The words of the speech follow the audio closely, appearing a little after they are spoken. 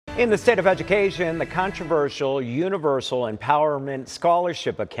In the state of education, the controversial Universal Empowerment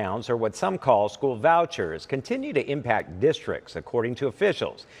Scholarship accounts, or what some call school vouchers, continue to impact districts, according to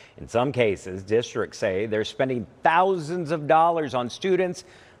officials. In some cases, districts say they're spending thousands of dollars on students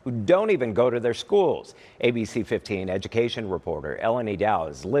who don't even go to their schools. ABC 15 education reporter Eleni Dow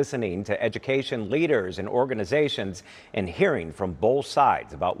is listening to education leaders and organizations and hearing from both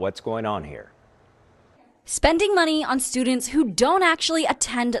sides about what's going on here. Spending money on students who don't actually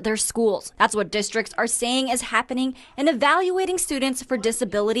attend their schools. That's what districts are saying is happening in evaluating students for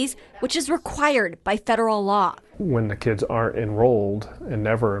disabilities, which is required by federal law. When the kids aren't enrolled and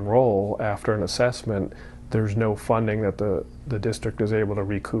never enroll after an assessment, there's no funding that the district is able to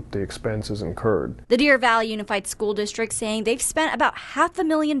recoup the expenses incurred. The Deer Valley Unified School District saying they've spent about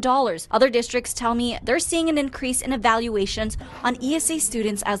 $500,000. Other districts tell me they're seeing an increase in evaluations on ESA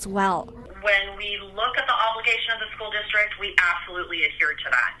students as well. When we look at the obligation of the school district, we absolutely adhere to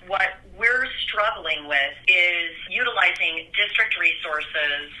that. What we're struggling with is utilizing district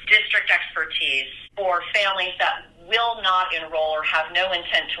resources, district expertise for families that will not enroll or have no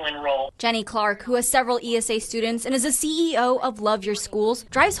intent to enroll. Jenny Clark, who has several ESA students and is the CEO of Love Your Schools,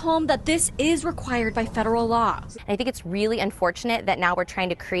 drives home that this is required by federal law. I think it's really unfortunate that now we're trying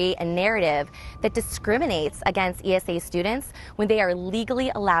to create a narrative that discriminates against ESA students when they are legally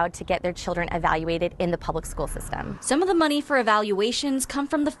allowed to get their children evaluated in the public school system. Some of the money for evaluations come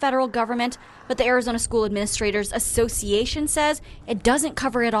from the federal government, but the Arizona School Administrators Association says it doesn't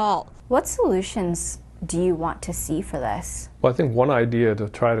cover it all. What solutions do you want to see for this? Well, I think one idea to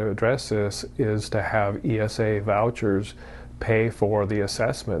try to address this is to have ESA vouchers pay for the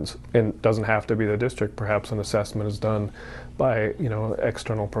assessments. And it doesn't have to be the district. Perhaps an assessment is done by,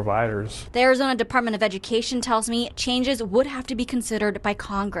 external providers. The Arizona Department of Education tells me changes would have to be considered by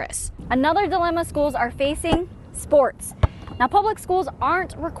Congress. Another dilemma schools are facing: sports. Now, public schools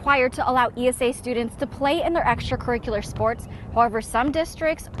aren't required to allow ESA students to play in their extracurricular sports. However, some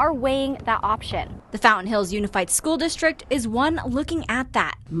districts are weighing that option. The Fountain Hills Unified School District is one looking at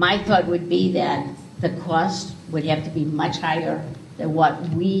that. My thought would be that the cost would have to be much higher than what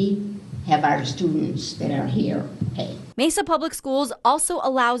we have our students that are here pay. Mesa Public Schools also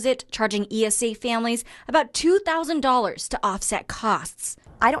allows it, charging ESA families about $2,000 to offset costs.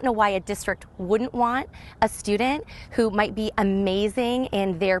 I don't know why a district wouldn't want a student who might be amazing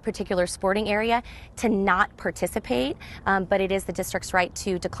in their particular sporting area to not participate, but it is the district's right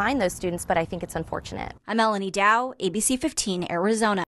to decline those students, but I think it's unfortunate. I'm Eleni Dow, ABC 15, Arizona.